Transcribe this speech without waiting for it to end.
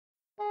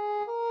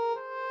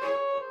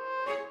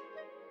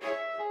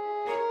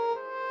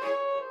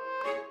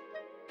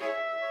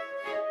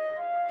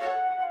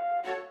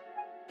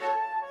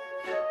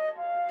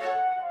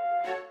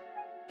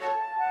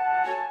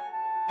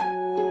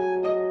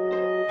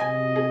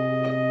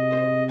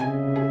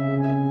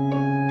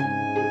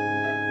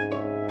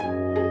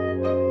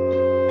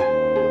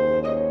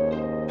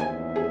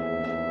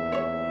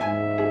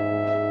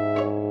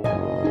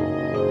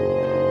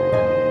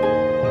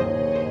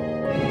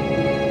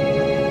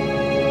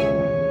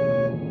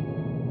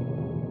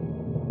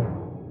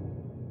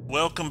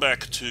Welcome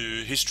back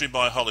to History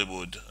by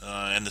Hollywood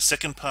and the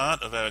second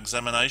part of our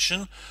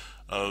examination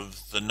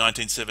of the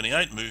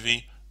 1978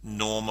 movie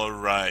Norma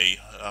Rae.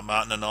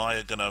 Martin and I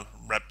are going to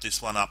wrap this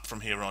one up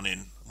from here on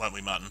in, won't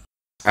we, Martin?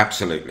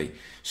 Absolutely.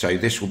 So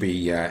this will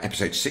be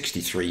episode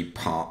 63,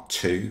 part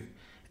 2,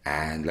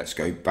 and let's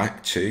go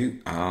back to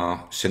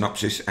our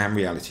synopsis and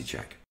reality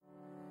check.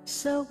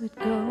 So it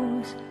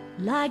goes,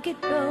 like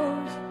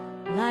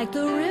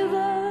the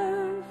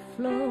river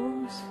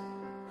flows,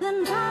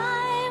 then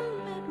time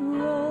it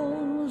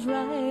rolls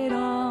right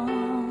on.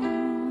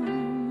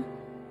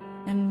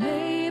 And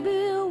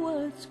maybe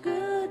what's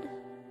good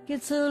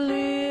gets a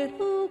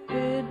little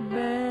bit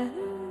better,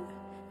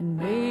 and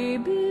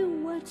maybe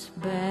what's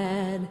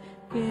bad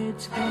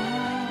gets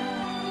gone.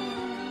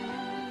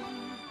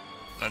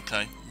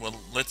 Okay,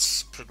 well,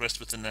 let's progress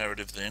with the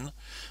narrative then.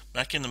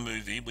 Back in the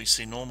movie, we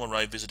see Norma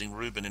Rae visiting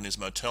Ruben in his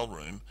motel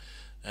room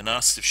and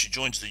asks if she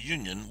joins the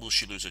union, will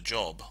she lose her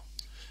job?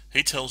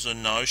 He tells her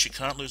no, she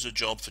can't lose her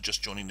job for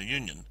just joining the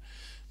union,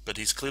 but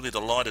he's clearly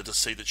delighted to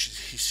see that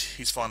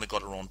he's finally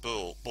got her on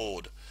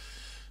board.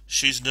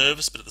 She's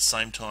nervous, but at the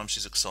same time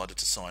she's excited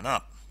to sign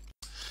up.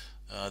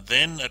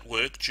 Then at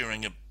work,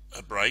 during a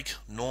break,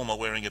 Norma,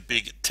 wearing a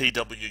big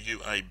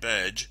TWUA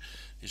badge,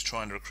 is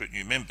trying to recruit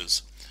new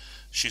members.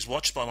 She's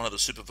watched by one of the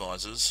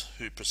supervisors,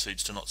 who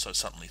proceeds to not so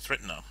subtly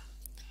threaten her.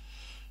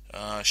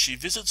 She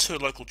visits her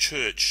local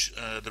church.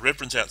 The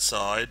reverend's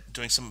outside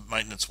doing some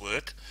maintenance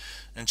work,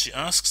 and she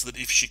asks that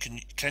if she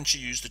can she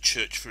use the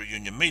church for a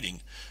union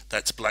meeting.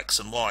 That's blacks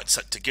and whites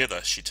sat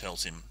together, she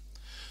tells him.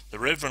 The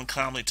reverend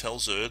calmly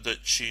tells her that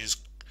she's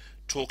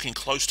talking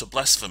close to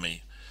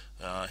blasphemy.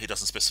 He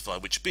doesn't specify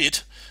which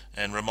bit,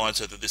 and reminds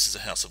her that this is a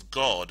house of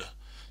God,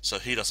 so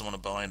he doesn't want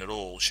to buy in at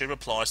all. She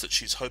replies that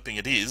she's hoping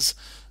it is,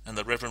 and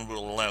the reverend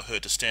will allow her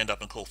to stand up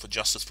and call for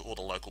justice for all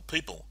the local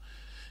people.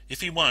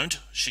 If he won't,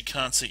 she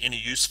can't see any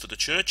use for the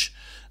church,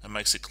 and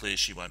makes it clear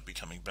she won't be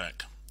coming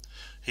back.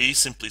 He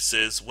simply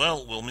says,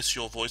 well, we'll miss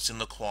your voice in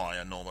the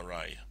choir, Norma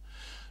Rae.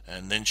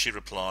 And then she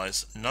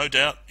replies, no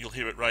doubt you'll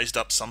hear it raised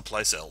up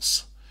someplace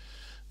else.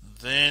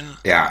 Then,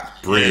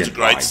 Brilliant. it's a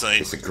great line.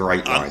 scene. It's a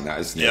great line, that,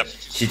 isn't it? Yep.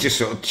 She just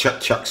sort of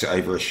chucks it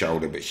over her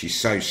shoulder, but she's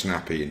so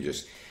snappy and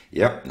just,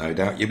 yep, no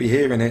doubt you'll be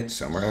hearing it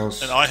somewhere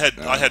else. And I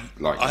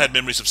had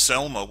memories of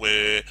Selma,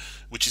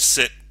 which is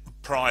set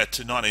prior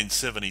to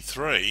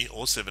 1973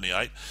 or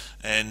 78,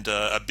 and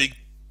a big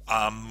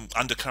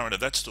undercurrent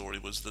of that story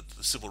was that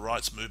the civil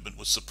rights movement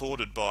was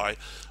supported by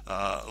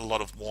a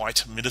lot of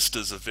white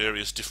ministers of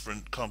various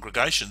different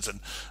congregations, and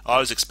I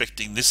was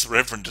expecting this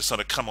reverend to sort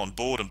of come on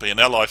board and be an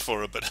ally for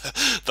her, but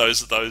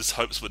those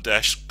hopes were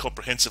dashed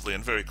comprehensively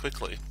and very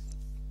quickly.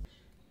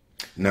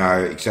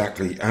 No,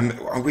 exactly.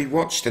 We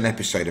watched an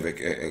episode of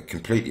it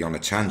completely on a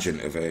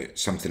tangent of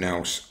something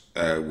else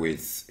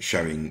with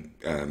showing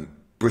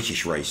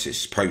British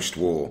racists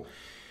post-war,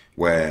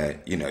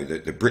 where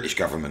the British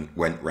government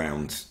went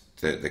round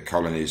the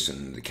colonies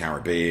and the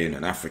Caribbean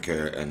and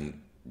Africa and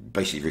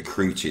basically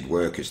recruited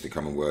workers to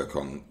come and work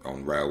on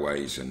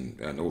railways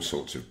and all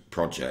sorts of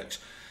projects.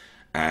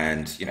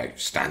 And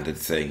standard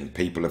thing,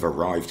 people have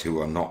arrived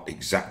who are not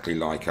exactly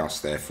like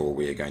us, therefore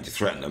we are going to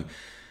threaten them.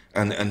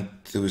 And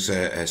there was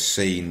a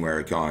scene where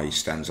a guy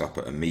stands up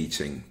at a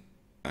meeting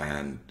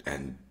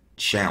and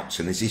shouts,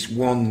 and there's this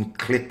one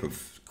clip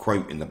of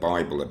quote in the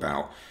Bible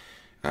about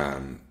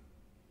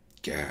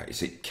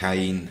is it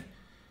Cain?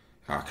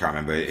 I can't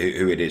remember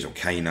who it is, or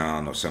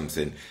Canaan or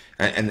something.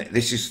 And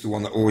this is the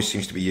one that always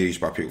seems to be used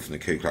by people from the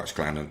Ku Klux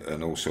Klan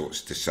and all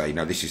sorts to say,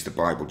 no, this is the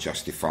Bible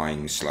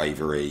justifying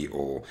slavery,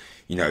 or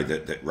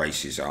that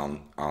races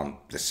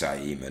aren't the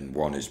same, and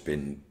one has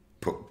been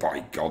put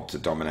by God to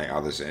dominate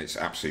others, and it's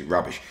absolute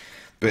rubbish.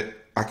 But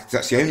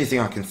that's the only thing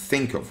I can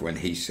think of when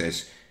he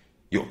says,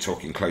 "You're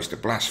talking close to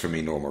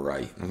blasphemy, Norma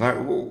Rae." I'm like,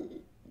 well,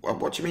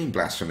 what do you mean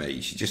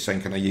blasphemy? She's just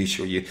saying, can I use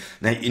your...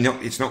 Now,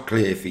 it's not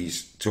clear if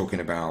he's talking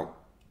about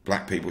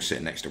black people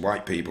sitting next to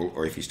white people,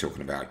 or if he's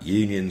talking about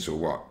unions or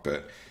what.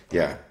 But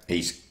yeah,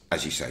 he's,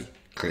 as you say,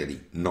 clearly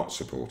not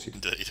supported.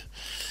 Indeed.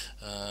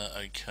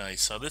 Okay,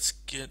 so let's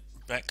get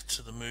back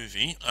to the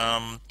movie.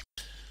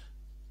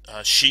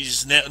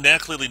 She's now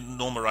clearly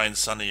Norma Rae and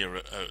Sonny are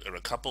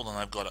a couple, and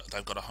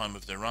they've got a home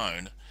of their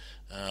own.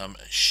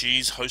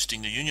 She's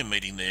hosting the union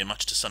meeting there,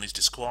 much to Sonny's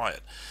disquiet.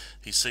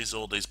 He sees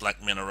all these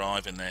black men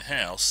arrive in their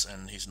house,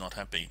 and he's not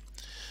happy.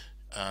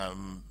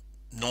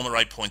 Norma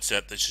Rae points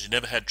out that she's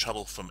never had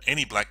trouble from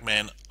any black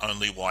man,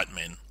 only white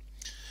men.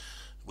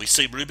 We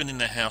see Ruben in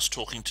their house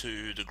talking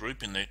to the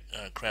group in the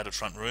crowded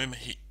front room,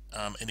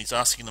 and he's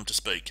asking them to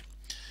speak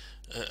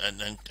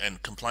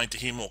and complain to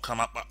him or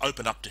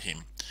open up to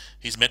him.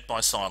 He's met by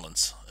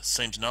silence. It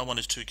seems no one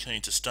is too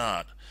keen to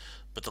start,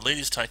 but the lead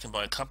is taken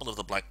by a couple of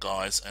the black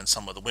guys and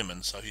some of the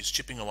women, so he's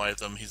chipping away at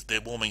them.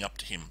 They're warming up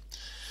to him.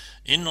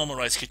 In Norma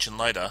Rae's kitchen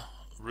later,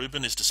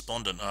 Ruben is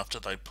despondent after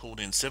they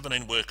pulled in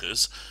 17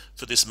 workers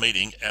for this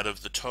meeting out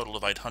of the total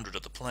of 800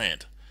 at the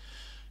plant.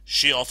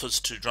 She offers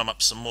to drum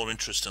up some more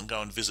interest and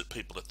go and visit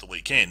people at the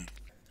weekend.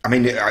 I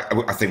mean,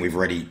 I think we've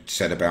already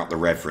said about the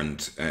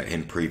Reverend,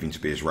 him proving to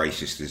be as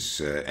racist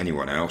as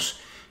anyone else,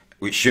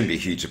 which shouldn't be a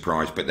huge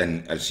surprise. But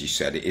then, as you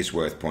said, it is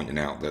worth pointing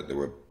out that there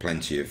were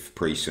plenty of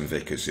priests and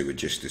vicars who were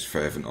just as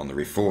fervent on the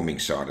reforming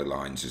side of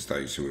lines as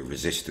those who were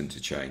resistant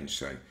to change.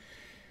 So,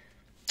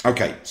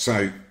 okay,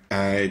 so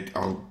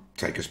I'll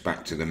take us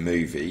back to the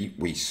movie.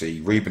 We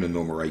see Reuben and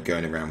Norma Rae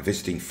going around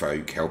visiting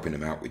folk, helping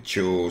them out with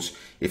chores,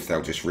 if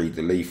they'll just read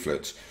the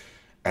leaflets.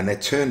 And they're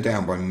turned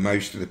down by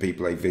most of the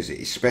people they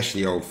visit,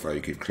 especially old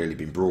folk who've clearly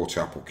been brought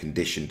up or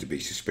conditioned to be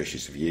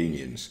suspicious of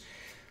unions.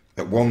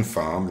 At one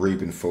farm,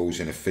 Reuben falls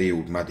in a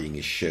field muddying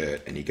his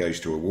shirt, and he goes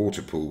to a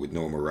water pool with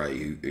Norma Rae,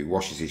 who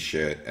washes his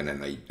shirt, and then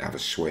they have a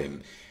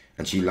swim.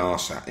 And she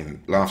laughs at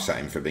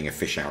him for being a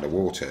fish out of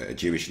water, a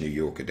Jewish New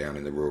Yorker down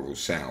in the rural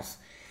South.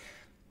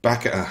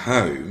 Back at her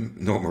home,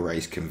 Norma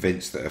Rae's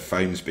convinced that her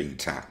phone's been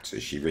tapped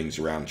as she rings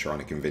around trying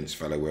to convince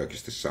fellow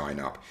workers to sign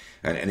up.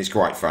 And it's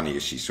quite funny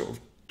as she's sort of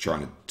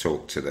trying to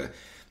talk to the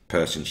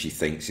person she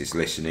thinks is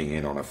listening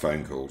in on her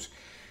phone calls.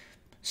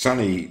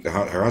 Sonny,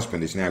 her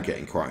husband, is now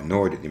getting quite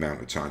annoyed at the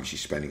amount of time she's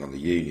spending on the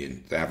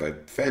union. They have a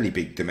fairly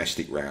big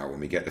domestic row, and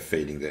we get the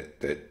feeling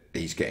that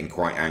he's getting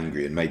quite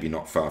angry and maybe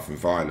not far from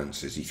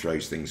violence as he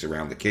throws things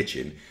around the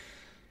kitchen.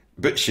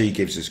 But she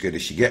gives as good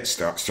as she gets,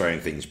 starts throwing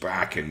things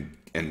back, and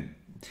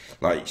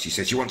like she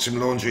says, you want some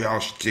laundry?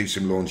 I'll do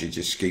some laundry.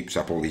 Just scoops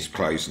up all these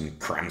clothes and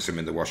crams them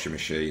in the washing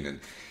machine. And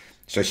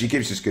so she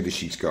gives as good as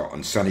she's got,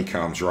 and Sonny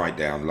calms right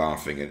down,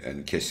 laughing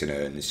and kissing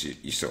her, and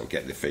you sort of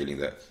get the feeling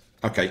that,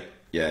 okay,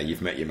 yeah,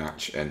 you've met your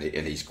match, and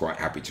he's quite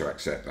happy to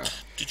accept that.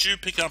 Did you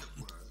pick up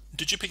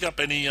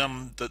any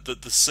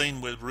the scene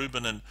where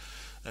Reuben and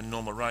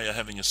Norma Rae are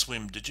having a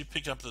swim? Did you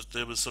pick up that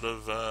there was sort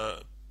of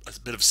a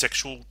bit of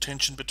sexual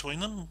tension between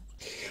them?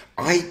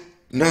 I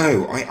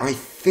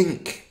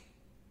think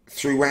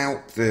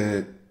throughout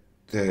the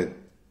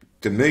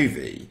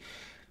movie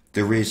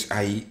there is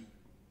a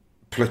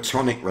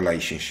platonic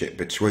relationship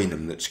between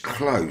them that's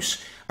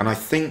close, and I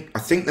think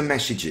the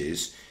message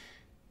is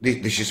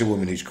this is a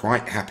woman who's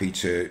quite happy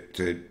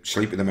to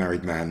sleep with a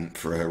married man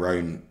for her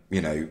own,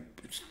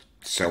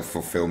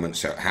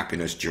 self-fulfillment,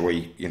 happiness,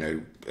 joy,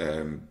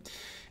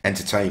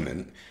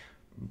 entertainment.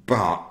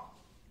 But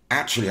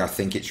actually, I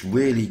think it's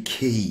really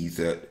key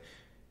that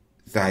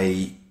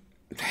I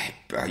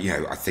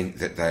think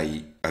that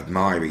they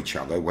admire each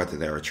other, whether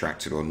they're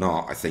attracted or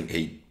not. I think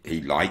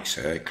he likes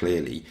her,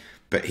 clearly,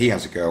 but he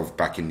has a girl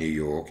back in New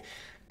York,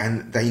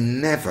 and they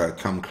never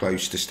come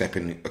close to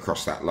stepping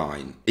across that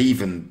line.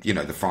 Even,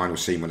 the final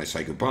scene when they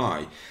say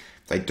goodbye,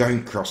 they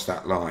don't cross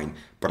that line.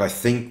 But I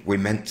think we're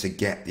meant to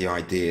get the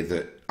idea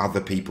that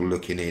other people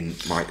looking in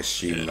might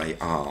assume they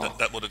are.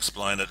 That would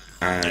explain it.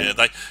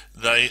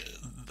 They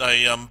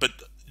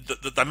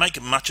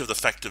make much of the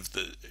fact of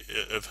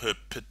her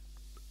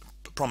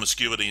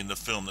promiscuity in the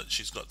film, that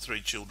she's got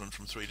 3 children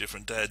from 3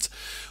 different dads,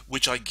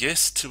 which I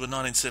guess to a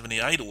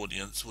 1978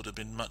 audience would have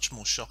been much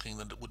more shocking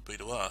than it would be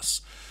to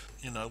us.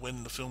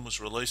 When the film was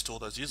released all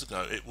those years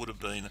ago, it would have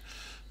been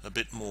a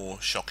bit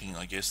more shocking,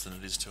 I guess, than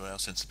it is to our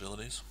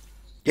sensibilities.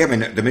 Yeah, I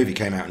mean, the movie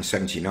came out in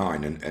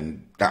 79,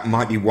 and that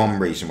might be one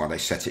reason why they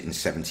set it in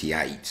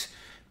 78,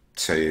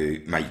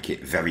 to make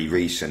it very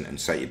recent and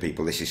say to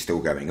people, this is still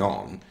going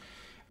on.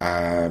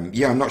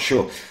 I'm not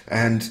sure.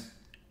 And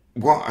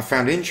what I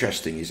found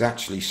interesting is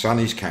actually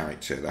Sonny's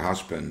character, the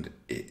husband,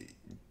 it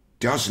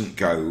doesn't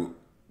go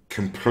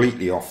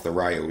completely off the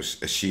rails,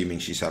 assuming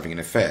she's having an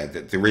affair.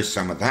 That there is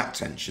some of that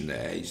tension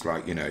there. He's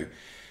like,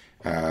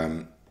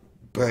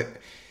 but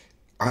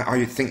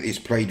I think it's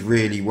played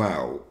really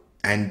well.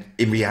 And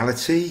in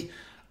reality,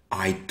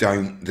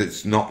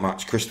 there's not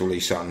much. Crystal Lee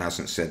Sutton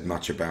hasn't said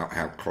much about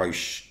how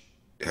close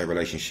her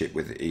relationship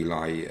with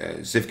Eli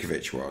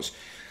Zivkovich was,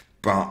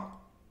 but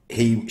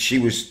she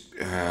was,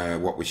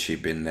 what would she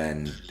have been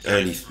then?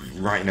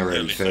 Right in her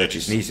early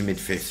 30s, and he's in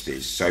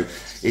mid-50s. So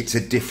it's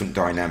a different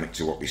dynamic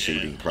to what we see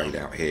being played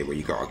out here, where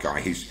you've got a guy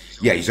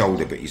he's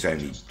older, but he's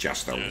only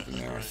just older than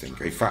her, I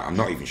think. In fact, I'm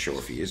not even sure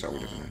if he is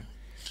older than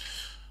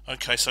her.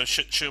 Okay, so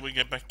shall we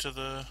get back to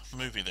the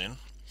movie then?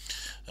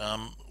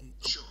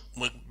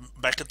 We're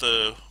back at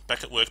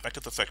work, back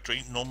at the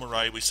factory. Norma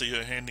Rae, we see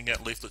her handing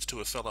out leaflets to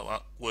her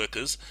fellow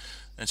workers,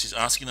 and she's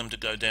asking them to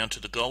go down to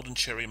the Golden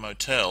Cherry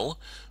Motel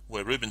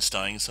where Reuben's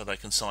staying so they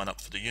can sign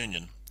up for the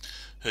union.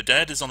 Her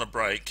dad is on a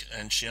break,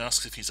 and she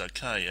asks if he's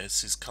okay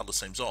as his colour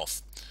seems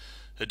off.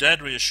 Her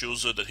dad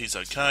reassures her that he's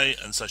okay,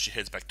 and so she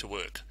heads back to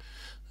work.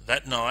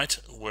 That night,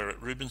 we're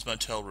at Reuben's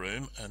motel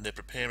room, and they're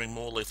preparing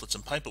more leaflets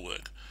and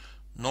paperwork.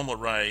 Norma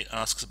Rae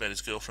asks about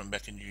his girlfriend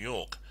back in New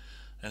York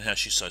and how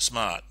she's so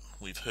smart.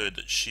 We've heard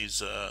that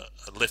she's a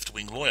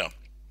left-wing lawyer.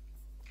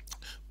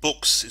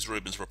 Books is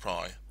Reuben's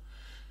reply.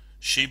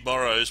 She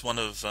borrows one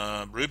of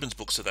Reuben's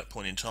books at that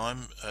point in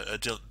time, a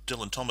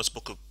Dylan Thomas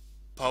book of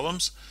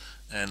poems,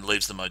 and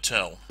leaves the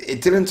motel.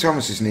 Dylan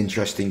Thomas is an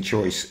interesting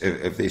choice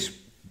of this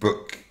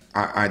book.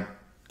 I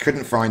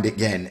couldn't find,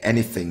 again,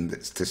 anything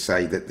that's to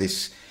say that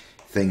this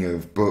thing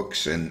of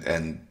books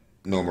and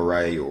Norma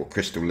Rae or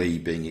Crystal Lee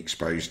being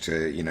exposed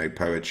to,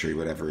 poetry,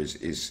 whatever,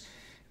 is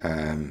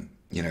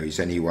is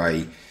any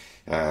way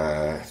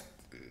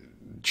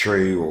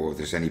true or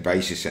there's any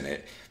basis in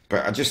it.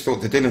 But I just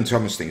thought the Dylan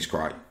Thomas thing's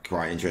quite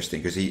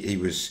interesting because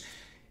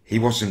he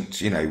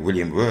wasn't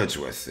William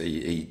Wordsworth.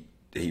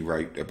 He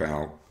wrote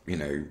about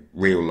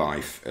real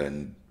life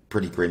and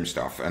pretty grim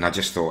stuff, and I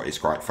just thought it's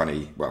quite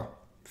funny. Well,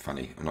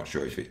 funny. I'm not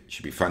sure if it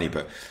should be funny,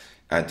 but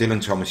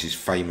Dylan Thomas's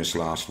famous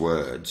last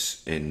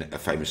words in a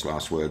famous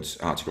last words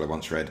article I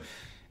once read.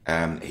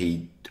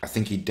 I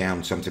think he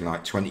downed something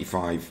like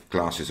 25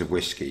 glasses of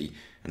whiskey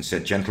and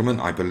said, "Gentlemen,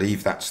 I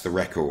believe that's the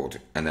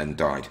record," and then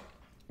died,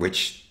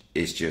 which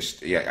is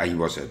just, he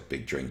was a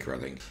big drinker, I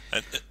think.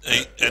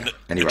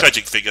 Anyway. A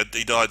tragic figure.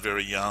 He died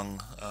very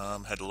young,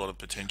 had a lot of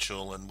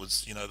potential, and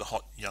was, the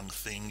hot young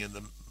thing in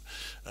the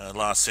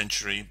last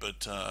century.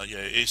 But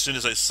as soon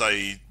as they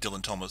say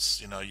Dylan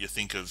Thomas, you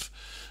think of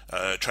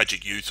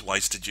tragic youth,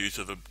 wasted youth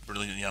of a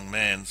brilliant young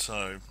man.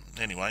 So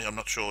anyway, I'm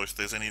not sure if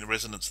there's any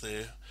resonance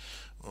there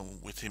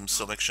with his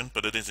selection,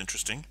 but it is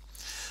interesting.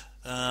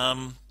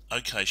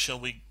 Okay, shall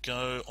we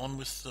go on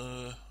with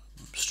the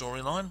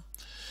storyline?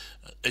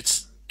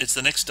 It's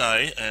the next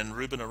day, and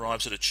Reuben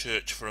arrives at a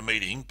church for a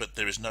meeting, but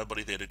there is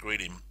nobody there to greet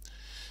him.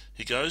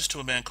 He goes to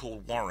a man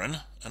called Warren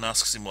and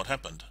asks him what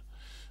happened.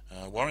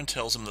 Warren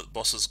tells him that the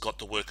bosses got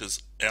the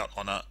workers out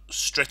on a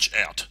stretch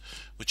out,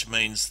 which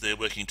means they're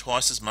working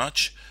twice as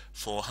much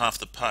for half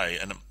the pay,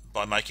 and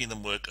by making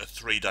them work a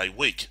 3-day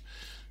week.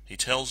 He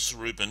tells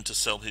Reuben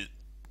to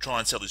try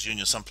and sell his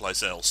union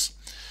someplace else.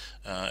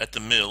 At the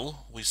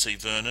mill, we see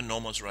Vernon,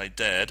 Norma Rae's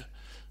dad.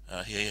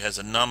 He has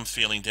a numb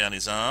feeling down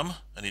his arm,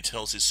 and he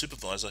tells his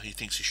supervisor he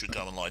thinks he should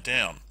go and lie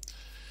down.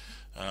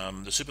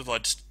 The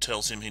supervisor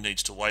tells him he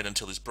needs to wait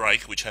until his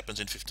break, which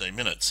happens in 15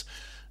 minutes.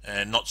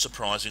 And not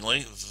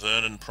surprisingly,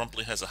 Vernon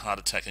promptly has a heart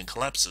attack and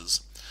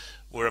collapses.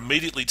 We're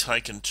immediately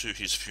taken to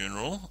his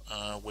funeral,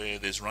 where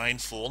there's rain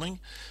falling.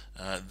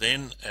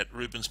 Then at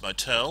Reuben's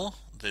motel,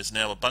 there's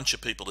now a bunch of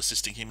people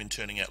assisting him in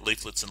turning out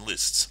leaflets and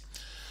lists.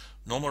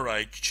 Norma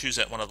Rae chews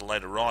out one of the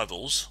late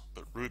arrivals,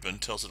 but Reuben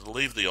tells her to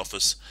leave the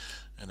office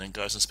and then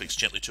goes and speaks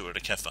gently to her at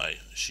a cafe.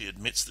 She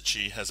admits that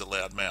she has a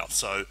loud mouth,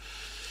 so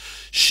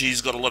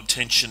she's got a lot of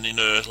tension in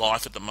her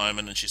life at the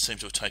moment, and she seems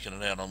to have taken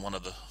it out on one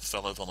of the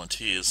fellow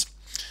volunteers.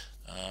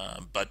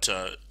 But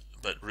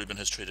Reuben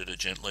has treated her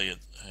gently,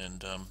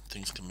 and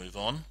things can move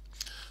on.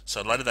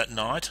 So later that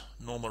night,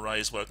 Norma Rae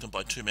is woken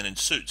by 2 men in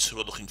suits who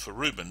are looking for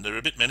Reuben. They're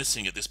a bit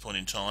menacing at this point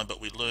in time, but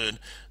we learn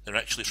they're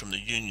actually from the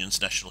union's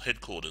national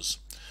headquarters.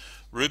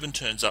 Reuben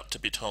turns up to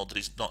be told that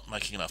he's not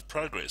making enough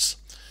progress,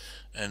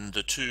 and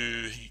the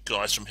 2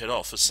 guys from head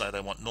office say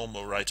they want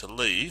Norma Rae to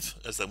leave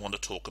as they want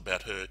to talk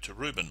about her to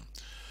Reuben.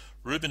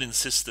 Reuben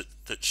insists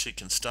that she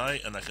can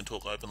stay and they can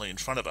talk openly in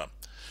front of her.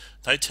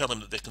 They tell him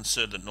that they're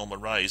concerned that Norma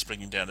Rae is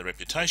bringing down their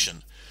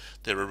reputation.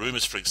 There are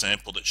rumours, for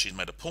example, that she's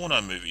made a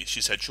porno movie,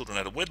 she's had children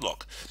out of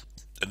wedlock,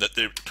 and that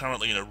they're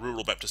currently in a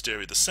rural Baptist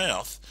area of the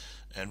South,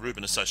 and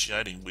Reuben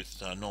associating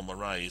with Norma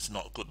Rae is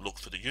not a good look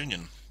for the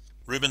union.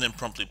 Reuben then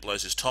promptly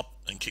blows his top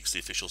and kicks the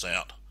officials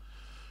out.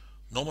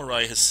 Norma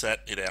Rae has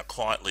sat it out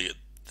quietly at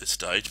this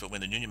stage, but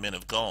when the union men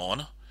have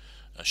gone,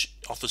 she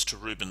offers to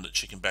Reuben that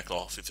she can back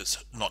off if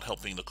it's not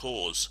helping the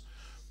cause.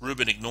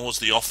 Reuben ignores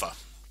the offer.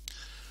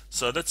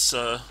 So that's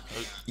a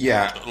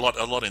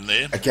lot in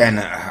there. Again,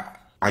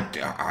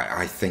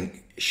 I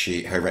think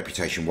her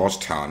reputation was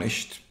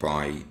tarnished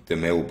by the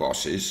mill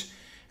bosses.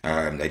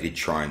 They did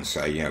try and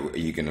say, are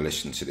you going to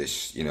listen to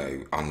this,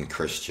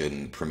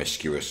 unchristian,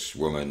 promiscuous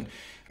woman?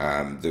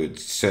 There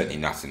was certainly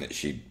nothing that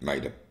she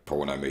made a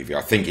porno movie.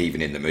 I think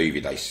even in the movie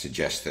they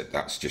suggest that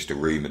that's just a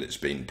rumour that's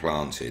been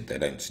planted. They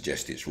don't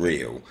suggest it's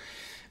real.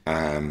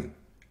 But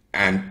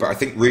I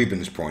think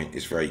Reuben's point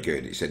is very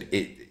good. He said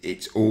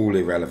it's all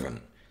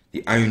irrelevant.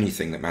 The only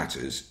thing that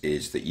matters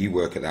is that you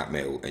work at that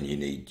mill and you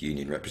need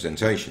union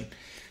representation.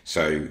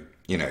 So,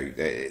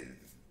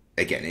 again,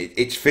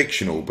 it's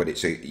fictional, but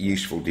it's a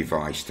useful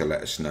device to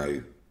let us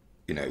know,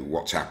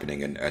 what's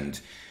happening and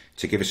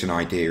to give us an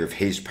idea of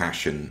his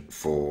passion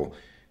for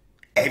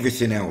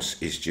everything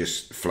else is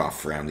just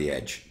fluff around the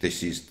edge.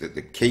 This is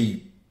the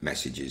key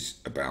message is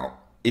about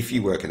if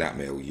you work at that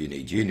mill, you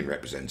need union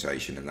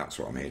representation, and that's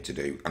what I'm here to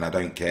do. And I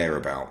don't care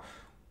about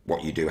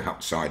what you do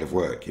outside of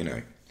work,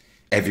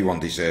 Everyone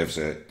deserves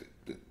a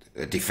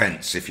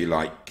defence, if you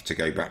like, to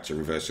go back to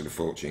Reversal of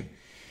Fortune.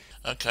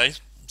 Okay,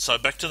 so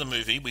back to the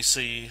movie. We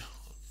see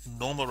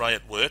Norma Rae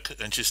at work,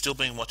 and she's still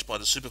being watched by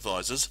the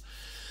supervisors.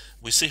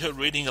 We see her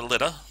reading a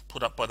letter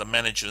put up by the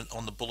manager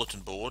on the bulletin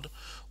board,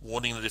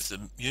 warning that if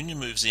the union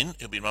moves in,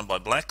 it'll be run by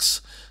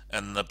blacks,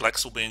 and the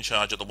blacks will be in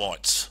charge of the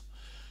whites.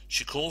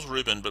 She calls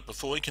Reuben, but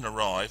before he can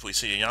arrive, we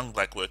see a young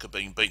black worker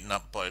being beaten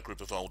up by a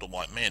group of older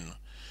white men.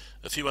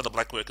 A few other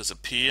black workers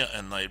appear,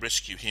 and they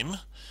rescue him,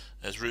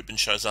 as Reuben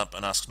shows up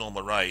and asks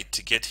Norma Rae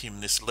to get him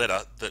this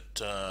letter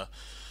that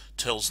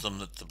tells them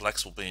that the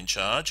blacks will be in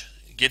charge.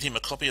 Get him a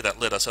copy of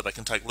that letter so they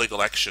can take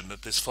legal action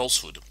at this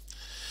falsehood.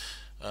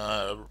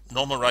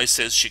 Norma Rae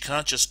says she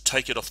can't just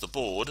take it off the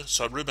board,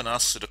 so Reuben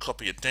asks her to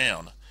copy it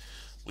down.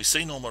 We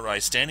see Norma Rae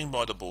standing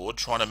by the board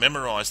trying to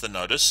memorise the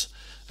notice,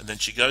 and then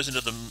she goes into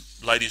the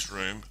ladies'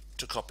 room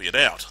to copy it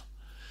out.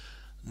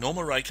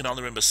 Norma Rae can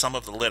only remember some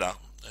of the letter,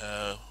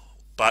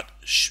 but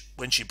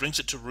when she brings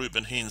it to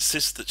Reuben, he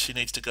insists that she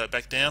needs to go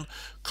back down,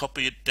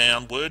 copy it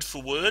down word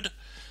for word,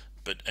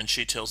 and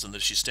she tells him that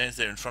if she stands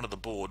there in front of the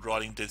board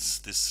writing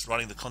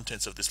writing the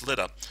contents of this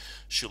letter,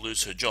 she'll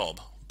lose her job.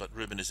 But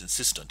Reuben is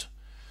insistent.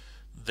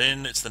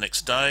 Then it's the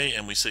next day,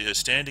 and we see her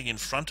standing in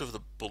front of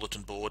the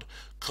bulletin board,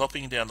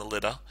 copying down the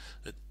letter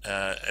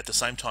at the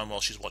same time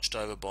while she's watched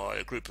over by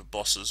a group of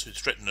bosses who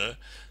threaten her,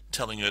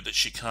 telling her that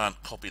she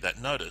can't copy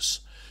that notice.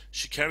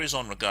 She carries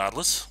on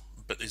regardless,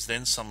 but is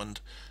then summoned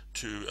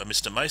to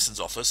Mr. Mason's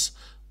office,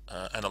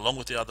 and along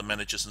with the other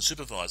managers and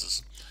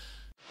supervisors.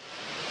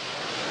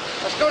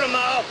 Let's go to my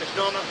office,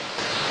 Norma.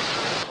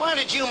 Why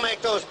did you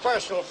make those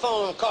personal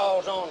phone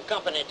calls on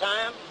company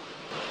time?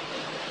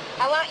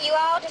 I want you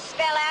all to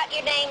spell out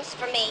your names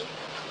for me.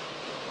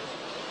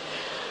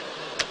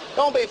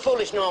 Don't be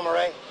foolish, Norma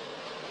Rae.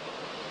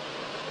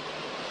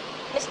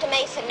 Mr.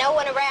 Mason, no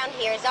one around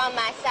here is on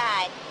my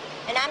side,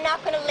 and I'm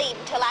not going to leave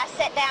until I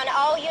set down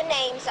all your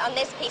names on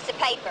this piece of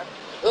paper.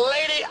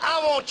 Lady,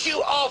 I want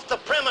you off the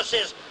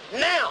premises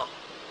now.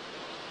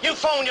 You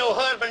phone your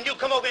husband, you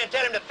come over here and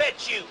tell him to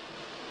fetch you.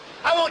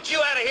 I want you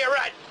out of here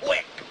right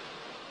quick.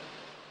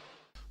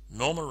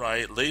 Norma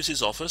Rae leaves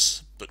his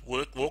office, but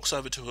walks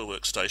over to her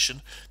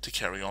workstation to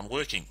carry on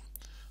working.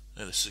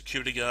 Now, the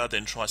security guard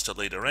then tries to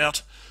lead her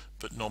out,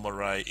 but Norma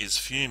Rae is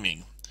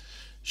fuming.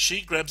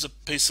 She grabs a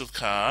piece of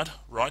card,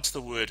 writes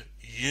the word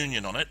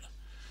union on it,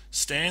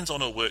 stands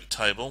on her work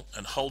table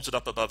and holds it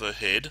up above her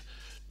head,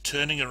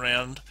 turning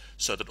around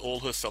so that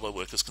all her fellow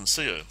workers can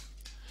see her.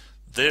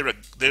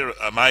 They're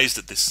amazed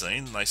at this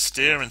scene. They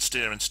stare and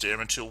stare and stare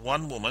until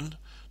one woman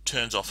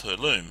turns off her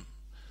loom.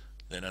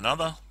 Then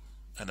another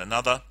and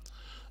another,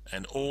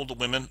 and all the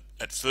women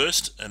at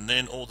first, and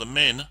then all the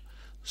men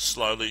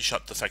slowly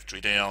shut the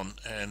factory down,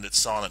 and it's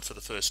silent for the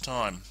first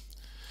time.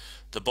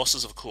 The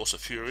bosses, of course, are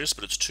furious,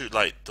 but it's too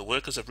late. The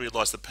workers have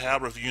realised the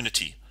power of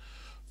unity.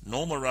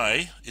 Norma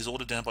Rae is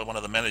ordered down by one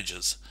of the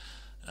managers,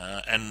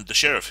 and the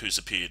sheriff who's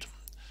appeared.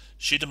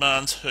 She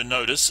demands her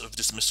notice of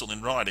dismissal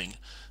in writing,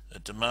 a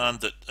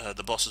demand that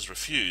the bosses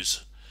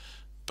refuse,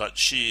 but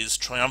she is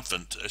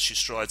triumphant as she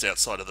strides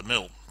outside of the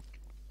mill.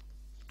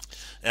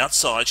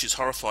 Outside, she's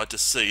horrified to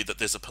see that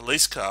there's a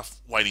police car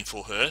waiting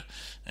for her,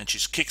 and she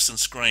kicks and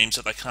screams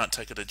that they can't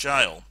take her to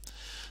jail.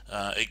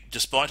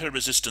 Despite her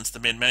resistance, the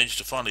men manage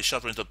to finally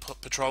shove her into the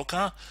patrol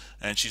car,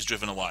 and she's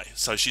driven away.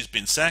 So she's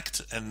been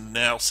sacked and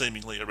now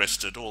seemingly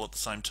arrested all at the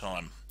same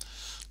time.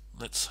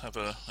 Let's have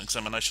an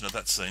examination of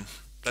that scene.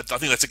 I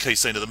think that's a key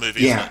scene of the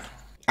movie, isn't it?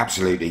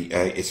 Absolutely.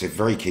 It's a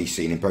very key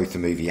scene in both the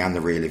movie and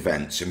the real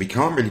events, and we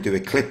can't really do a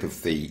clip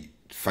of the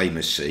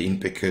famous scene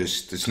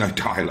because there's no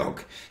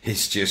dialogue.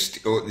 It's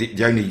just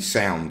the only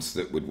sounds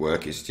that would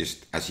work is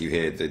just as you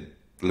hear the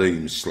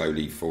looms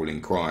slowly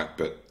falling quiet,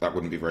 but that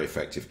wouldn't be very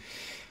effective.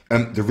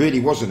 There really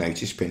was a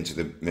notice pinned to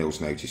the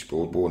mill's notice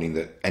board warning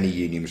that any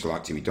union was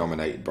likely to be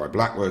dominated by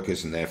black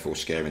workers and therefore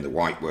scaring the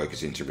white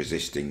workers into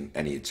resisting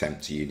any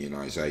attempt to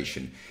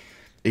unionisation.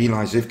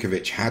 Eli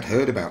Zivkovich had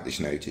heard about this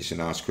notice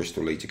and asked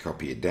Crystal Lee to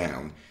copy it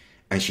down,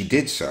 and she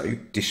did so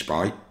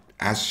despite,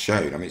 as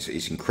shown, I mean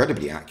it's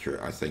incredibly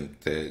accurate, I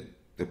think, the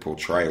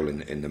portrayal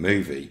in the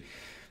movie.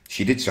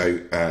 She did so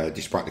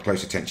despite the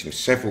close attention of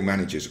several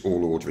managers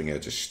all ordering her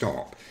to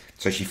stop.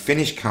 So she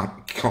finished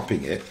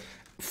copying it,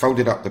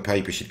 folded up the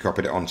paper she'd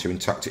copied it onto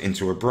and tucked it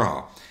into her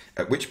bra,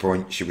 at which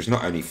point she was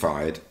not only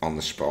fired on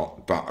the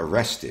spot but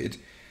arrested.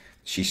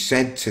 She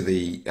said to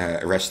the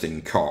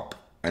arresting cop,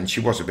 and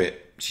she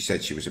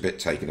said she was a bit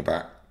taken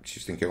aback. She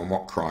was thinking, on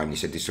what crime? He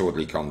said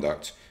disorderly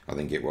conduct, I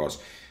think it was.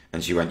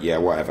 And she went, yeah,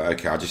 whatever,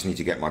 okay, I just need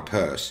to get my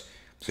purse.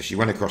 So she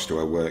went across to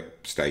her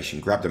workstation,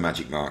 grabbed a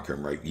magic marker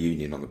and wrote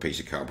union on the piece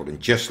of cardboard,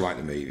 and just like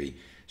the movie,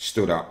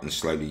 stood up and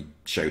slowly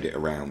showed it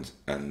around.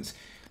 And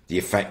the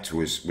effect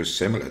was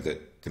similar,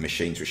 that the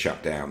machines were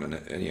shut down and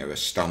a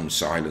stunned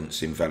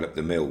silence enveloped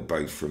the mill,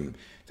 both from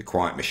the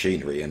quiet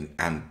machinery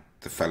and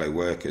the fellow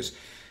workers.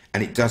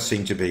 And it does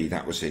seem to be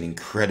that was an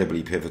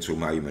incredibly pivotal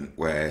moment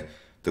where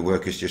the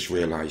workers just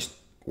realised,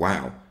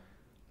 wow,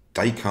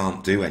 they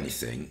can't do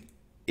anything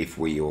if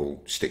we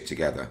all stick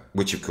together,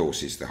 which of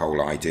course is the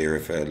whole idea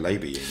of a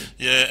labour union.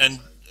 Yeah,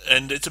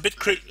 and it's a bit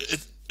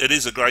it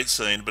is a great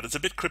scene, but it's a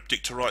bit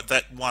cryptic to write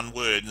that one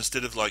word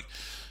instead of like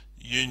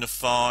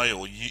unify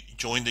or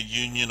join the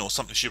union or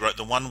something. She wrote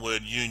the one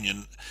word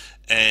union,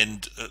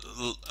 and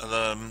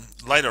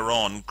later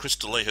on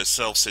Crystal Lee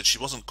herself said she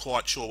wasn't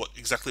quite sure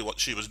exactly what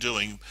she was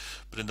doing,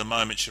 but in the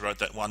moment she wrote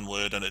that one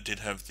word and it did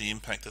have the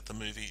impact that the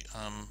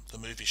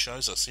movie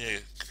shows us. Yeah,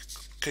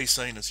 key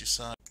scene, as you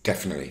say.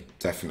 Definitely.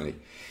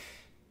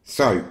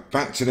 So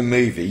back to the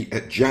movie.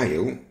 At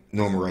jail,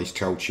 Norma Rae's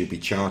told she'd be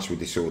charged with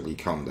disorderly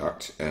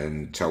conduct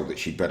and told that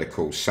she'd better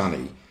call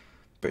Sonny.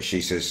 But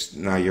she says,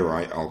 no, you're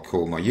right, I'll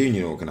call my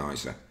union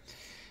organiser.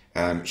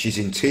 She's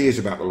in tears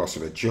about the loss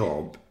of her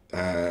job.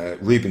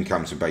 Reuben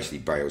comes and basically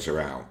bails her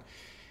out.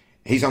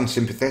 He's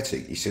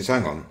unsympathetic. He says,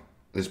 hang on,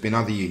 there's been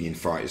other union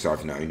fighters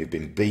I've known who've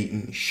been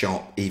beaten,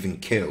 shot, even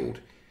killed.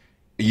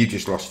 You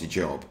just lost your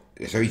job.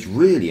 So he's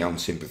really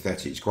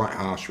unsympathetic. He's quite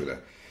harsh with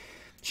her.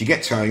 She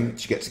gets home,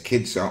 she gets the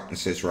kids up and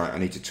says, right, I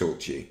need to talk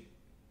to you.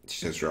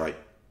 She says, right,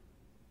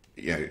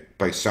 you know,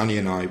 both Sonny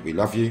and I, we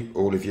love you,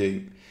 all of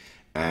you,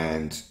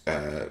 and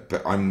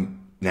but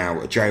I'm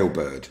now a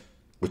jailbird,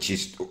 which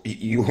is,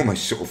 you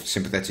almost sort of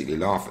sympathetically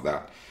laugh at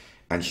that.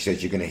 And she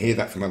says, you're going to hear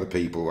that from other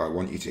people. I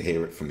want you to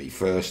hear it from me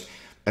first.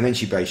 And then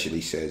she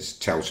basically says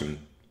to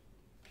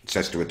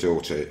her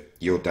daughter,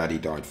 your daddy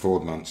died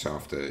 4 months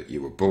after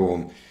you were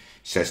born.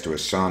 Says to her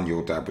son,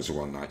 your dad was a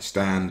one-night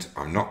stand.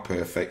 I'm not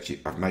perfect.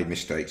 I've made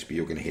mistakes, but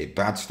you're going to hear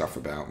bad stuff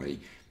about me,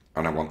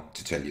 and I want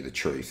to tell you the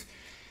truth.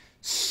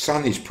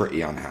 Son is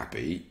pretty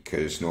unhappy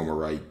because Norma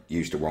Rae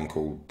used a one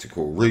call to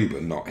call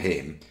Reuben, not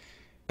him.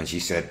 And she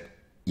said,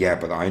 yeah,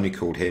 but I only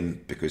called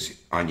him because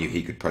I knew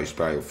he could post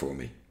bail for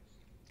me.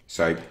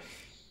 So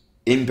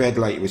in bed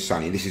later with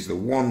Sonny, this is the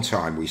one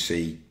time we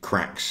see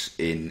cracks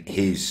in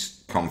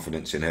his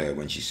confidence in her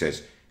when she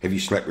says, have you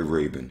slept with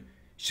Reuben?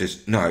 She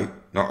says, no,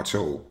 not at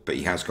all, but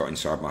he has got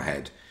inside my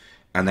head.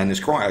 And then there's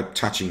quite a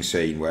touching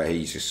scene where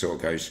he just sort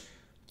of goes,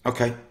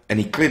 okay. And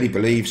he clearly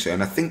believes her.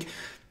 And I think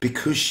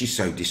because she's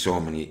so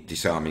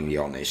disarmingly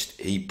honest,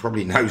 he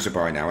probably knows her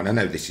by now. And I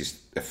know this is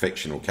a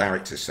fictional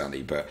character,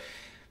 Sonny, but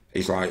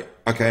he's like,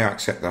 okay, I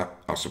accept that.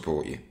 I'll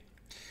support you.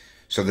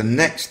 So the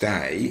next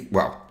day,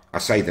 well, I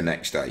say the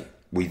next day,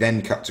 we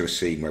then cut to a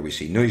scene where we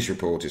see news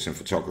reporters and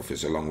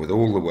photographers along with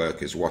all the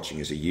workers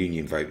watching as a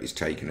union vote is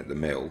taken at the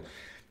mill.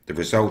 The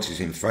result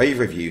is in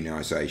favour of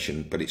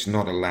unionisation, but it's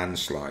not a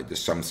landslide.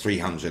 There's some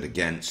 300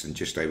 against and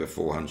just over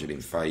 400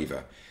 in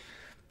favour.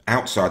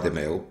 Outside the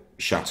mill,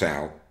 shut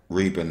out,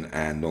 Reuben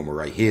and Norma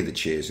Rae hear the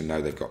cheers and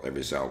know they've got their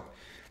result.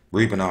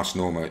 Reuben asks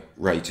Norma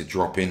Rae to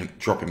drop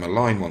him a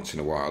line once in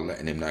a while,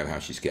 letting him know how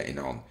she's getting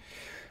on.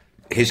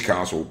 His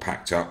car's all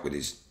packed up with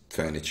his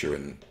furniture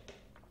and...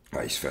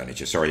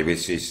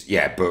 with his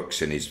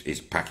books and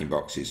his packing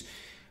boxes.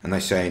 And they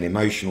say an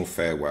emotional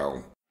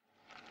farewell.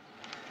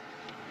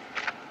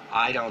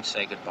 I don't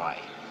say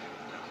goodbye.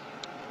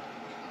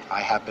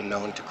 I have been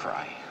known to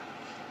cry.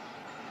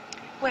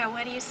 Well,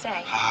 what do you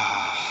say?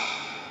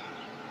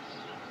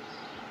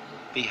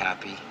 Be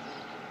happy.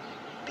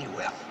 Be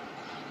well.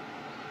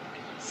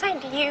 Same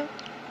to you.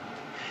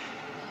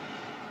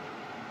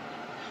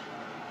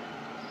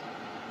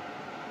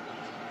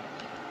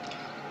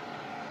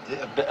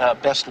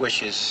 Best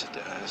wishes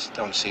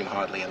don't seem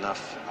hardly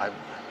enough. I'd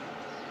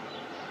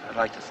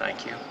like to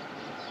thank you.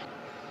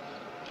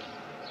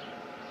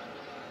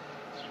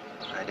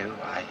 I do.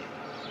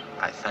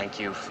 I thank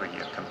you for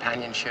your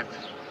companionship,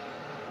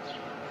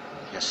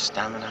 your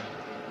stamina,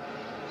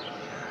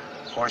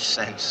 your horse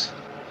sense,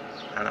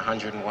 and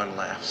 101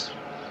 laughs.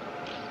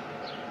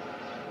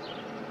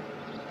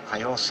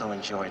 I also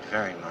enjoyed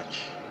very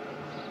much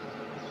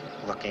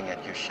looking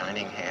at your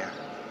shining hair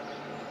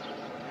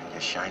and your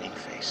shining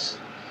face.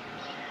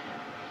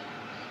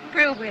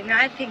 Reuben,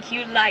 I think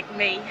you like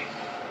me.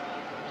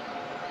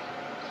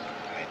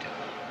 I do.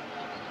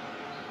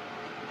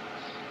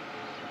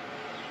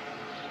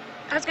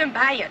 I was going to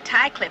buy you a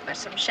tie clip or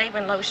some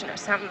shaving lotion or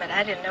something, but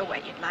I didn't know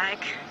what you'd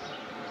like.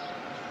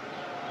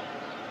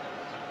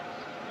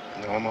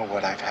 Norma,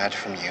 what I've had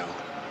from you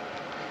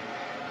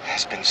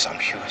has been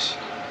sumptuous.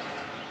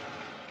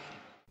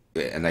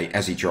 And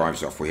as he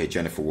drives off, we hear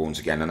Jennifer Warnes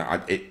again. And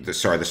the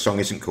song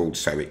isn't called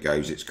So It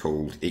Goes, it's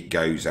called It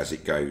Goes As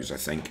It Goes, I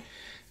think.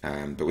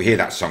 But we hear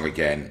that song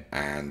again,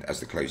 and as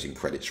the closing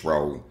credits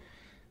roll,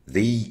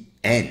 the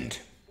end.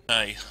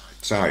 Hey,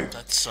 so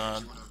that's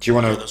do you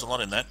want to? there's a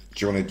lot in that.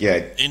 Do you want to?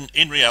 Yeah.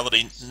 In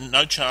reality,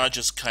 no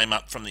charges came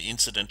up from the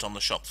incident on the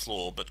shop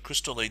floor, but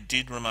Crystal Lee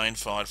did remain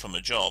fired from her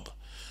job.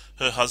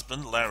 Her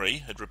husband, Larry,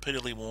 had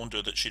repeatedly warned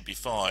her that she'd be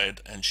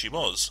fired, and she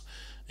was,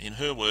 in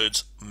her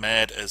words,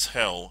 mad as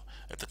hell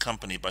at the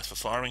company, both for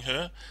firing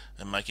her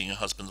and making her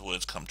husband's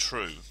words come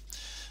true.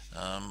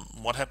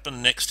 What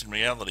happened next in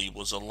reality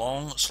was a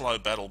long, slow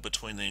battle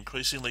between the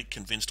increasingly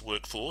convinced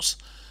workforce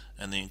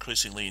and the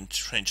increasingly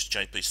entrenched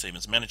JP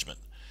Stevens management.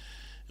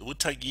 It would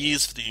take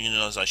years for the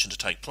unionisation to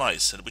take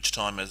place, at which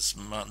time, as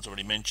Martin's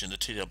already mentioned, the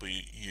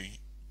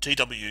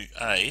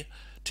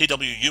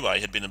TWUA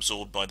had been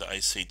absorbed by the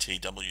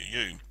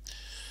ACTWU.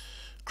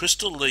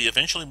 Crystal Lee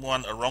eventually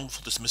won a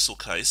wrongful dismissal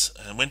case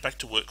and went back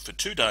to work for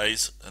 2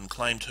 days and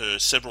claimed her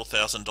several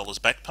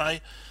 $1,000s back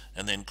pay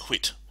and then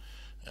quit.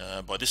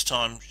 By this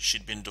time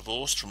she'd been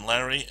divorced from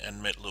Larry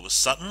and met Lewis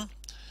Sutton,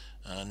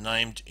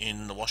 named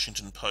in the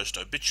Washington Post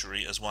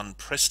obituary as one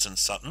Preston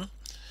Sutton,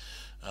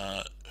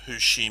 who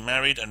she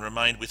married and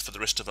remained with for the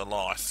rest of her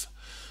life.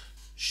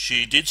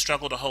 She did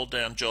struggle to hold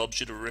down jobs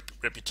due to her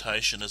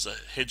reputation as a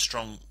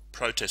headstrong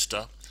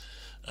protester,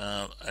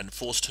 and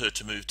forced her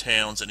to move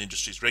towns and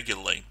industries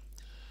regularly.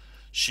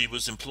 She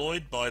was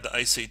employed by the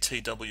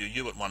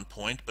ACTWU at one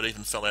point, but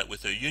even fell out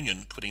with her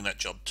union, quitting that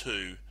job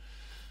too.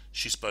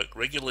 She spoke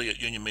regularly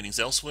at union meetings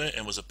elsewhere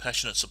and was a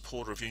passionate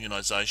supporter of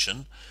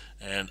unionisation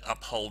and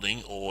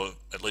upholding, or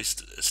at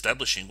least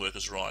establishing,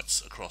 workers'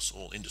 rights across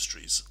all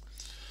industries.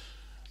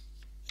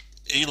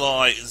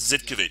 Eli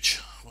Zetkovich,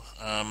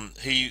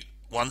 he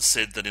once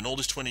said that in all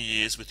his 20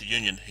 years with the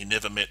union, he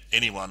never met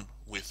anyone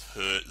with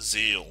her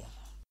zeal.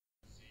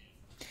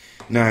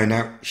 No,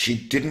 now, she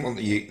didn't want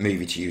the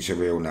movie to use her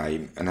real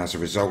name, and as a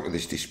result of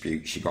this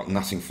dispute, she got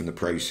nothing from the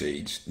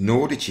proceeds,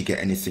 nor did she get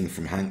anything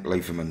from Hank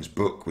Loferman's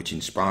book, which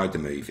inspired the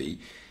movie.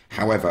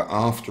 However,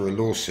 after a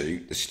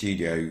lawsuit, the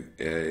studio,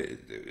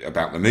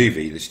 about the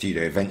movie, the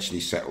studio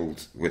eventually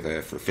settled with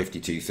her for a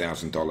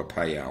 $52,000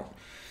 payout.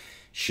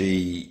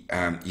 She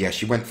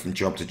went from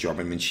job to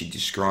job. I mean, she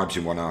describes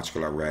in one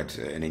article I read,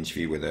 an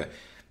interview with her,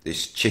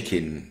 this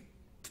chicken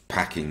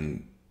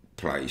packing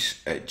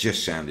place. It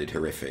just sounded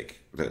horrific.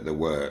 The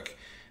work,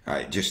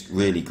 just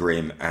really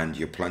grim, and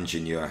you're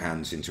plunging your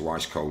hands into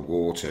ice cold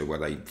water where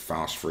they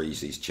fast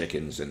freeze these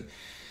chickens, and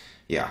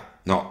yeah,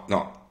 not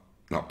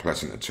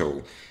pleasant at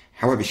all.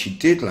 However, she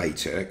did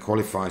later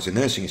qualify as a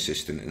nursing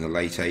assistant in the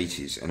late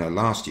 80s, and her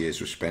last years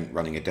were spent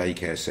running a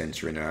daycare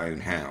centre in her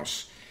own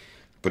house.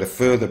 But a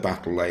further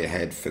battle lay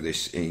ahead for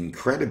this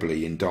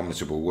incredibly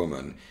indomitable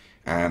woman,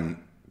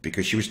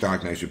 because she was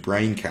diagnosed with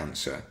brain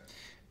cancer,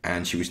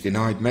 and she was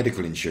denied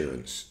medical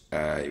insurance.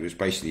 It was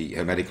basically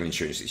her medical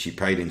insurance that she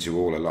paid into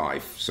all her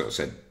life sort of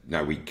said,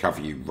 no, we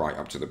cover you right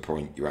up to the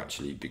point you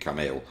actually become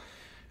ill,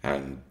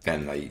 and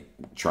then they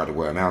try to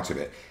worm out of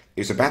it.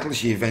 It was a battle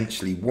she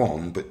eventually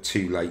won, but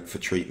too late for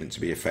treatment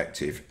to be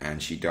effective,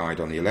 and she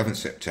died on the 11th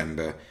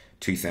September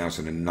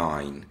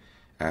 2009,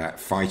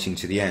 fighting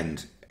to the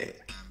end.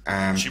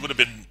 She would have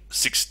been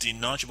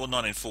 69, she was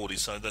 1940,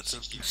 so that's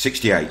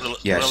 68.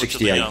 Yeah,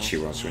 68 young. She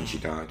was when she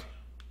died.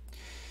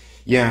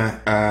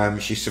 Yeah,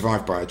 she's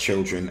survived by her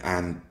children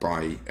and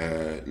by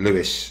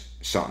Lewis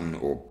Sutton,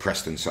 or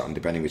Preston Sutton,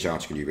 depending which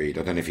article you read.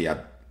 I don't know if he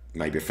had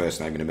maybe a first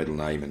name and a middle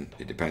name, and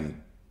it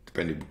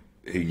depended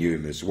who knew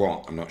him as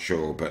what, I'm not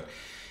sure. But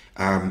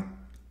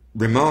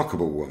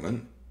remarkable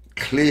woman,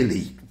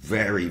 clearly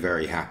very,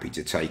 very happy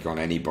to take on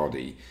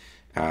anybody,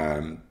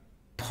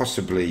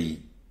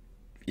 possibly,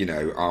 you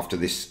know, after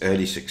this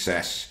early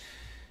success,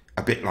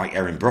 a bit like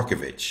Erin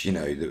Brockovich. You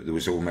know, there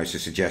was almost a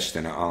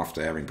suggestion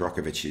after Erin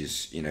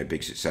Brockovich's, you know,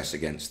 big success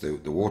against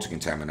the water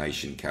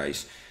contamination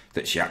case,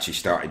 that she actually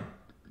started,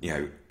 you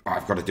know,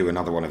 I've got to do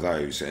another one of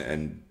those,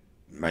 and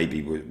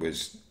maybe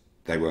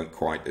they weren't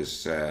quite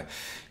as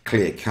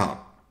clear cut.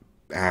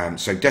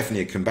 So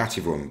definitely a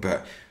combative woman,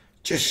 but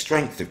just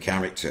strength of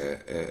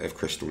character of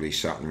Crystal Lee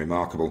Sutton,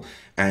 remarkable.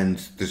 And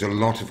there's a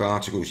lot of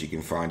articles you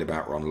can find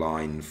about her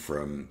online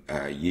from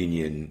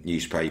union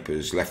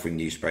newspapers, left-wing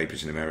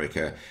newspapers in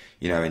America,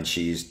 you know, and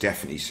she is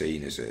definitely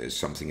seen as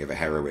something of a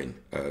heroine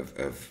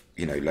of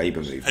you know,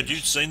 labour movement. Had you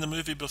seen the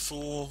movie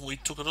before we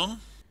took it on?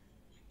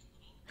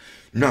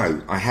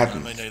 No, I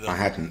hadn't. No, me neither. I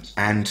hadn't.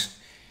 And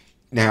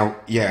now,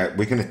 yeah,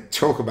 we're going to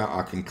talk about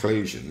our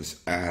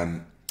conclusions.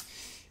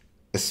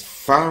 As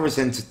far as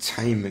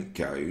entertainment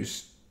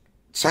goes,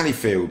 Sally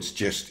Field's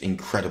just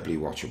incredibly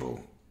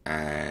watchable,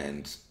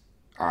 and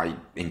I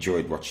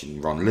enjoyed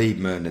watching Ron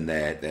Liebman and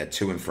their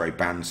to and fro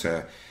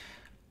banter.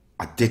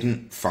 I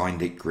didn't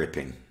find it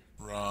gripping.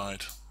 Right.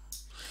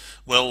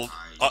 Well,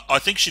 I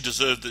think she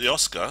deserved the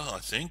Oscar. I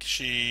think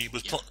she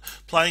was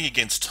playing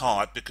against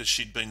type, because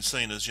she'd been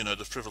seen as, you know,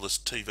 the frivolous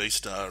TV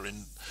star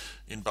in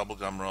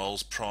bubblegum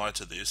roles prior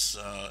to this,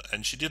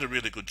 and she did a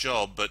really good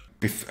job. But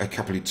a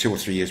couple of 2 or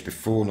 3 years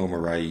before Norma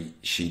Rae,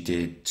 she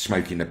did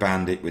Smoking the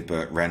Bandit with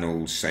Burt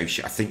Reynolds. So I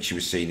think she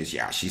was seen as,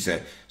 she's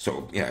a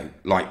sort of, you know,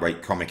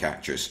 lightweight comic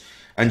actress,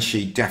 and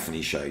she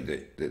definitely showed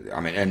that. I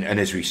mean, and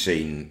as we've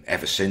seen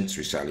ever since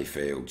with Sally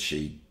Field,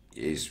 she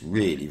is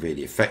really,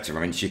 really effective.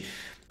 I mean, she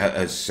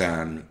as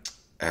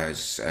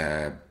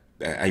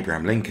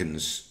Abraham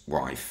Lincoln's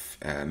wife,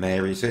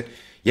 Mary, is it?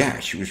 Yeah,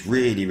 she was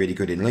really, really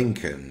good in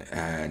Lincoln,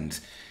 and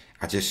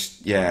I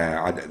just,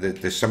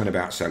 there's something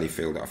about Sally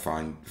Field that I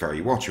find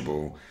very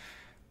watchable.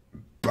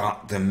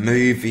 But the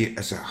movie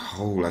as a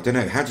whole, I don't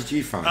know. How did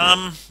you find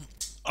it?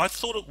 I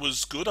thought it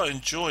was good. I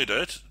enjoyed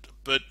it,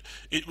 but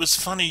it was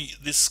funny,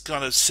 this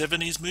kind of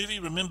 70s movie.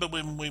 Remember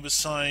when we were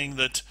saying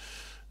that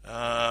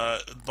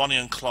Bonnie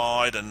and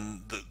Clyde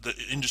and the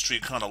industry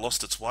kind of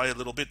lost its way a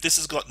little bit? This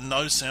has got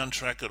no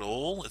soundtrack at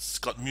all. It's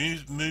got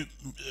a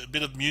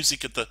bit of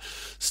music at the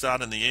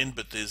start and the end,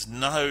 but there's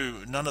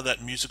none of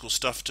that musical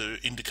stuff to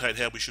indicate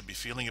how we should be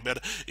feeling about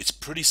it. It's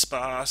pretty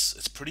sparse.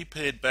 It's pretty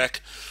pared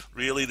back,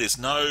 really. There's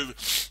no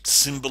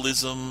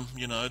symbolism,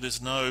 you know,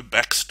 there's no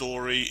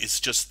backstory. It's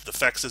just the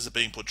facts as they're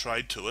being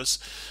portrayed to us,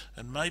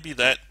 and maybe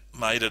that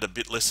made it a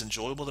bit less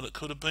enjoyable than it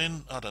could have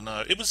been. I don't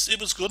know. It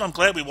was good. I'm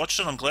glad we watched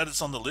it. I'm glad it's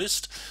on the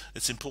list.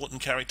 It's an important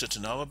character to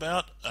know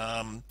about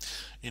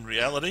in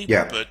reality.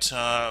 Yeah. But,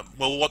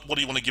 well, what do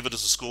you want to give it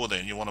as a score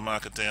then? You want to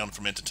mark it down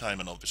from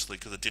entertainment, obviously,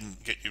 because it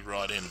didn't get you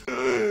right in.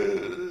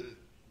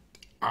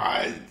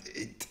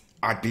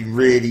 I'd be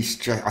really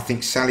I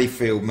think Sally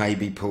Field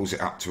maybe pulls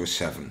it up to a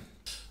 7.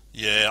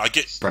 Yeah, I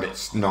get. but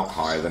it's not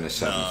higher than a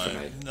 7 for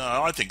me.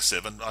 No, I think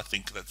 7. I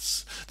think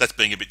that's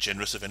being a bit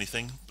generous, if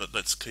anything. But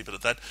let's keep it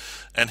at that.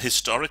 And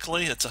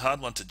historically, it's a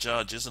hard one to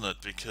judge, isn't it?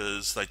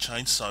 Because they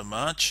changed so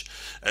much.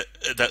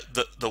 That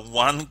the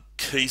one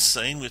key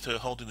scene with her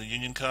holding the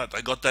union card,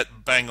 they got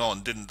that bang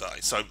on, didn't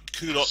they? So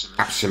kudos,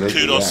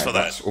 Absolutely, kudos for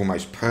that. That's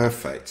almost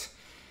perfect.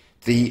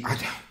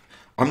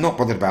 I'm not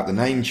bothered about the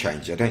name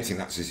change. I don't think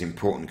that's as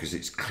important because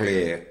it's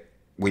clear.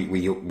 We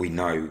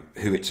know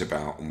who it's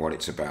about and what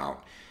it's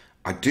about.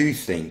 I do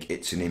think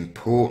it's an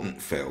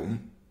important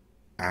film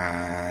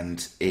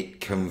and it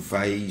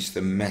conveys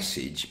the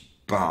message,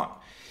 but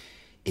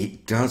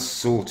it does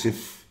sort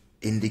of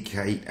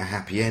indicate a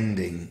happy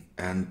ending,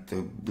 and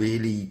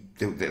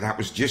that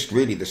was just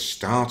really the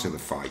start of the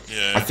fight.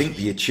 Yeah. I think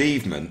the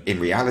achievement in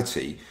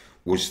reality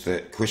was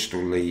that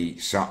Crystal Lee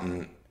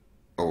Sutton,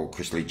 or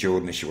Crystal Lee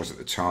Jordan as she was at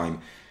the time,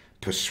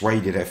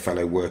 persuaded her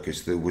fellow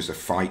workers there was a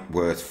fight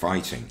worth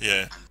fighting.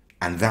 Yeah.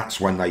 And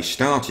that's when they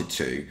started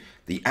to.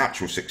 The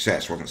actual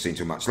success wasn't seen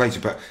till much later,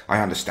 but I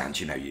understand,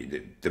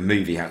 the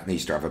movie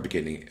needs to have a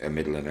beginning, a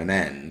middle, and an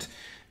end.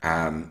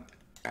 And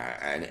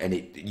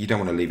you don't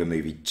want to leave a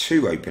movie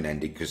too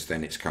open-ended because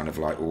then it's kind of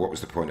like, well, what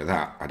was the point of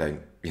that?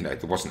 There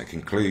wasn't a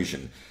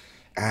conclusion.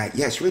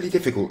 It's really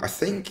difficult. I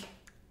think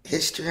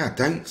history, I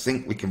don't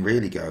think we can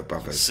really go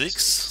above a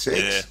 6?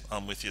 Yeah,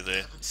 I'm with you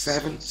there.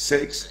 7,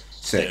 6,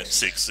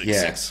 6.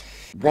 Yeah, 6.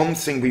 One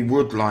thing we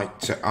would like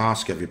to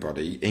ask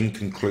everybody in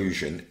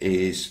conclusion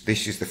is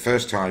this is the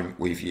first time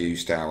we've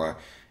used our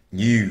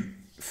new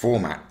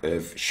format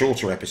of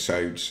shorter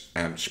episodes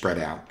spread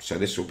out. So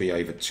this will be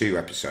over 2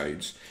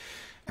 episodes.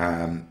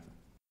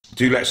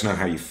 Do let us know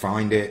how you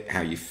find it,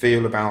 how you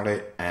feel about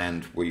it,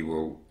 and we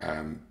will,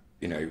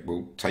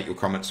 we'll take your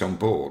comments on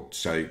board.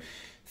 So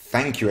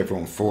thank you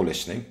everyone for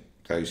listening,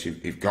 those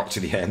who've got to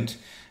the end,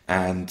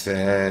 and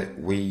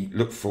we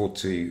look forward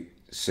to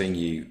seeing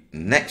you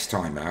next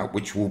time out,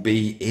 which will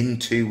be in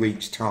 2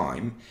 weeks'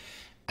 time,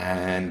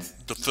 and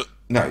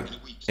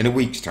in a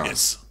week's time.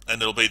 Yes,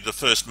 and it'll be The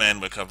First Man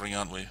we're covering,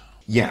 aren't we?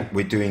 Yeah,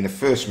 we're doing The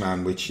First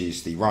Man, which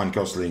is the Ryan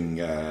Gosling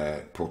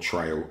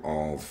portrayal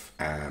of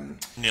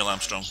Neil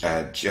Armstrong.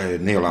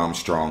 Neil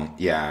Armstrong,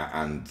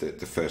 and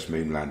the first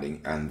moon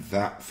landing, and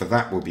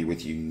that will be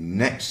with you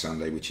next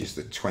Sunday, which is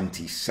the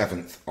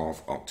 27th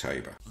of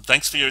October.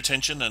 Thanks for your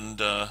attention, and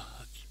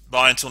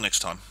bye until next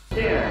time.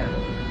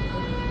 10,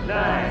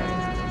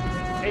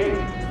 9, 8,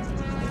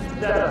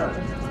 7,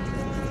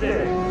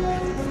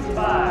 6,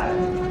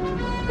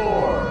 5,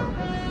 4,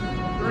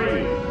 3,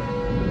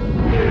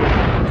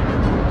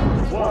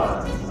 2,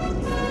 1.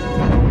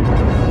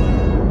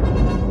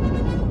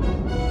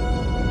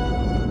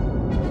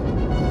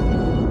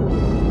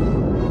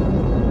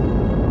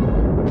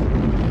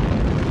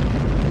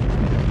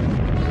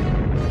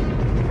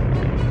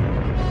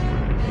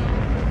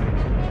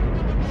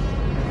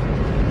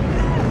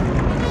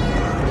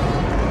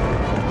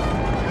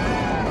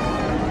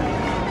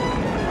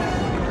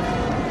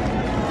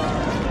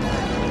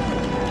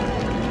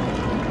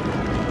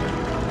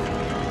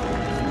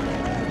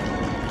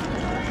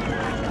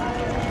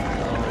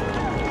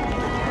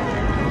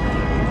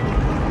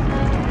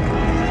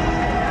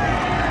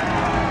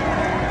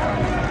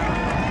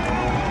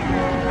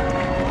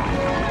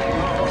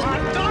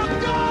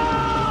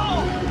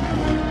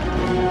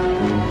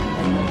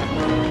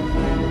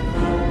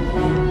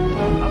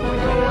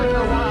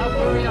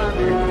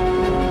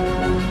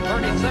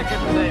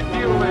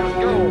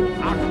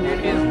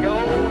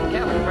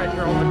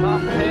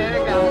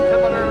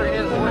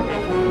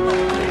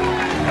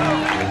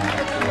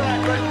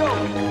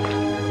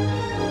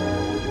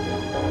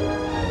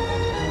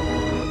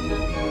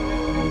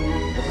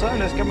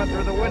 Coming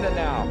through the window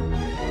now.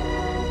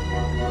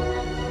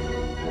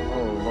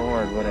 Oh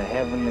Lord, what a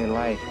heavenly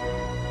light.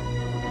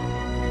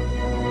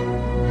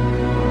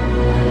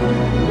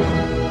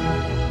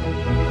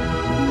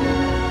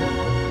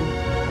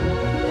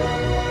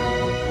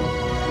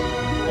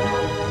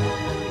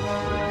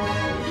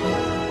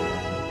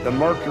 The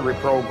Mercury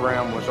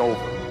program was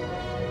over.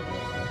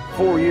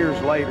 4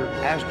 years later,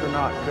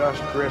 astronaut Gus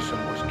Grissom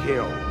was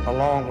killed,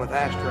 along with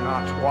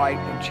astronauts White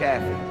and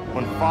Chaffee,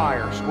 when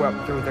fire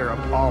swept through their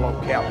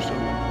Apollo capsule.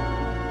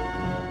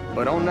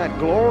 But on that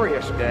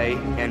glorious day,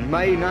 in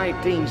May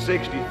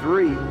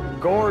 1963,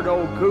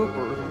 Gordo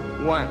Cooper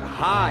went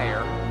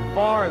higher,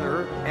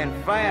 farther, and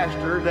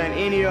faster than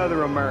any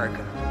other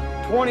American.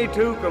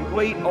 22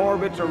 complete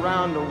orbits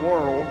around the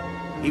world.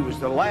 He was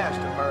the last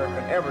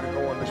American ever to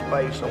go into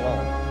space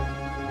alone.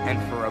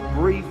 And for a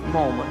brief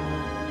moment,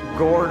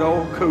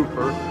 Gordo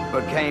Cooper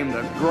became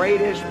the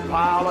greatest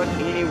pilot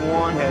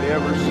anyone had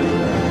ever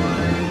seen.